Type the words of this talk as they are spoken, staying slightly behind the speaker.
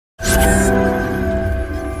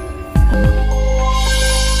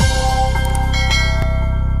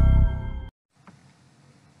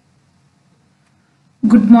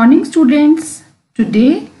Good morning students.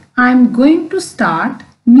 Today I am going to start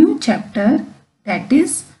new chapter, that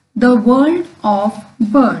is the world of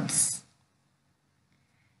birds.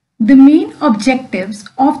 The main objectives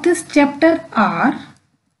of this chapter are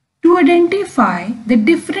to identify the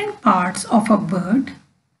different parts of a bird,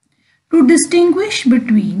 to distinguish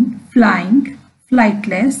between flying,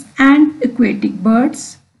 flightless and aquatic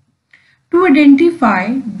birds, to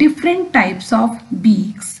identify different types of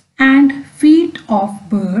beaks and feet of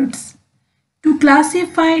birds, to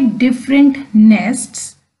classify different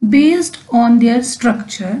nests based on their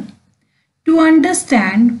structure, to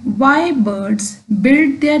understand why birds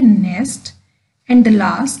build their nest, and the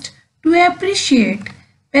last, to appreciate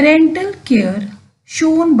parental care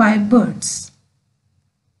shown by birds.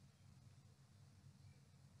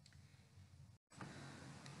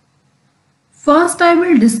 First, I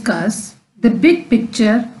will discuss the big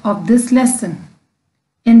picture of this lesson.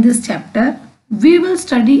 In this chapter, we will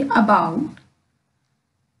study about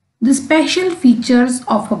the special features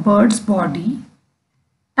of a bird's body,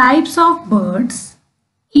 types of birds,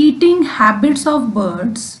 eating habits of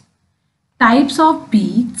birds, types of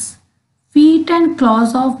beaks, feet and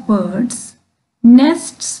claws of birds,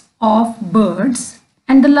 nests of birds,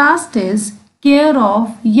 and the last is care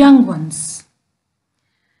of young ones.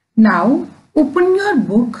 Now, open your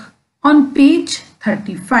book on page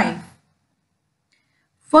 35.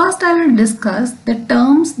 First, I will discuss the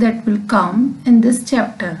terms that will come in this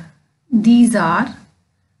chapter. These are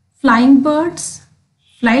flying birds,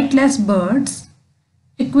 flightless birds,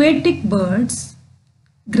 aquatic birds,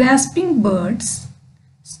 grasping birds,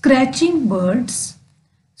 scratching birds,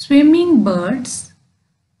 swimming birds,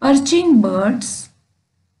 perching birds,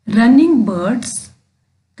 running birds,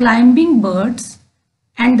 climbing birds,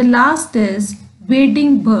 and the last is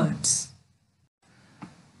wading birds.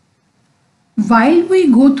 While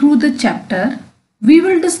we go through the chapter, we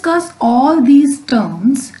will discuss all these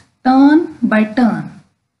terms turn by turn.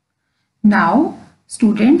 Now,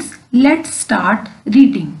 students, let's start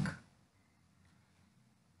reading.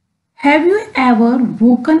 Have you ever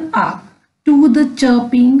woken up to the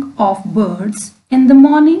chirping of birds in the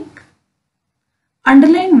morning?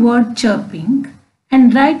 Underline word chirping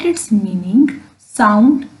and write its meaning: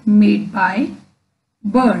 sound made by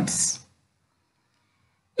birds.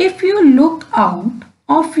 If you look out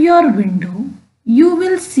of your window, you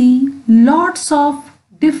will see lots of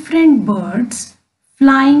different birds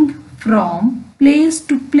flying from place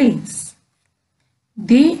to place.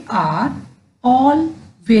 They are all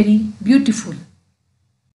very beautiful.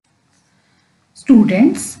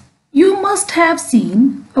 Students, you must have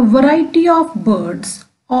seen a variety of birds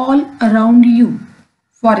all around you.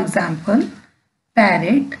 For example,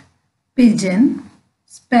 parrot, pigeon,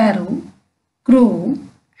 sparrow, crow,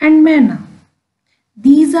 and manna.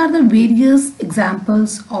 These are the various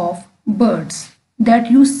examples of birds that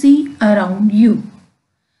you see around you.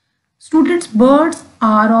 Students, birds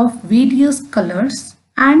are of various colors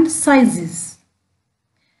and sizes.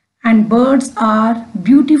 And birds are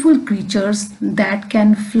beautiful creatures that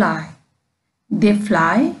can fly. They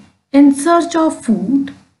fly in search of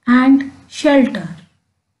food and shelter.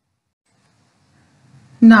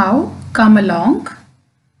 Now come along.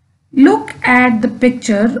 Look at the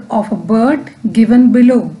picture of a bird given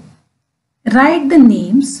below. Write the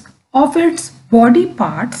names of its body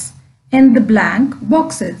parts in the blank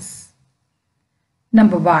boxes.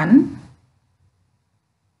 Number 1.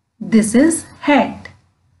 This is head.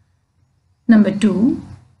 Number 2.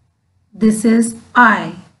 This is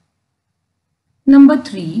eye. Number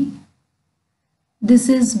 3. This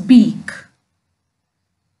is beak.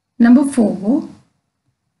 Number 4.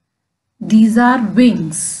 These are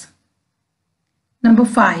wings. Number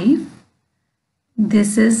 5.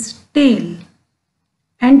 This is tail.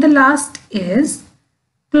 And the last is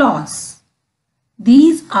claws.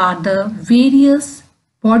 These are the various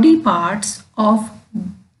body parts of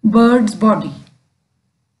bird's body.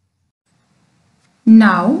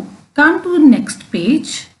 Now come to the next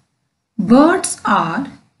page. Birds are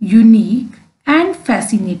unique and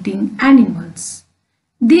fascinating animals.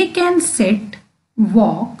 They can sit,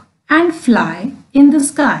 walk, and fly in the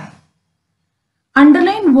sky.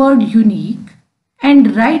 Underline word unique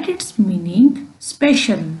and write its meaning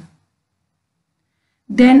special.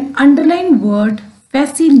 Then underline word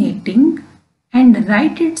fascinating and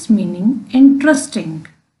write its meaning interesting.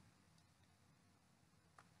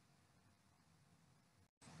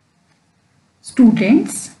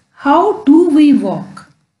 Students, how do we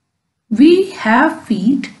walk? We have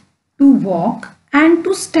feet to walk and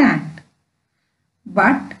to stand.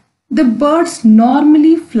 But the birds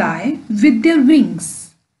normally fly with their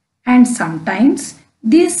wings, and sometimes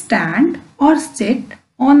they stand or sit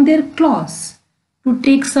on their claws to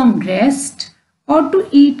take some rest or to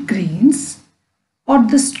eat greens or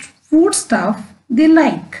the food stuff they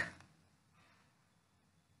like.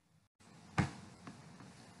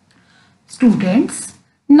 Students,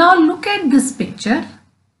 now look at this picture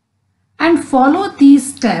and follow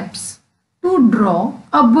these steps to draw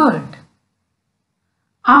a bird.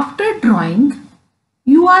 After drawing,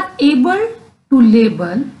 you are able to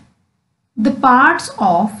label the parts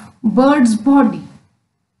of bird's body.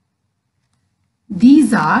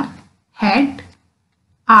 These are head,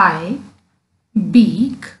 eye,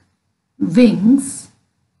 beak, wings,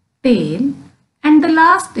 tail, and the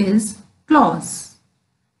last is claws.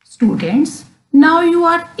 Students, now you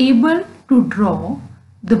are able to draw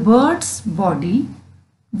the bird's body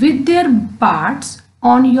with their parts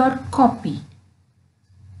on your copy.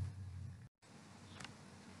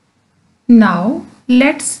 Now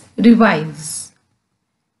let's revise.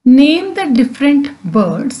 Name the different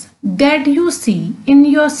birds that you see in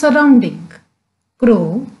your surrounding.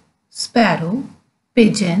 Crow, sparrow,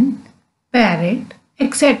 pigeon, parrot,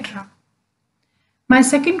 etc. My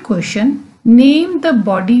second question, name the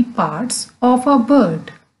body parts of a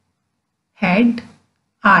bird. Head,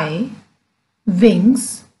 eye,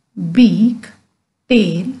 wings, beak,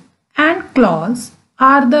 tail and claws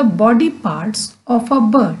are the body parts of a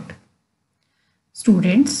bird.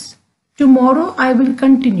 Students, tomorrow I will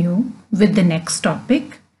continue with the next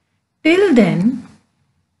topic. Till then,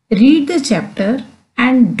 read the chapter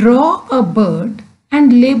and draw a bird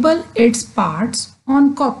and label its parts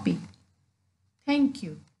on copy. Thank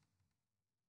you.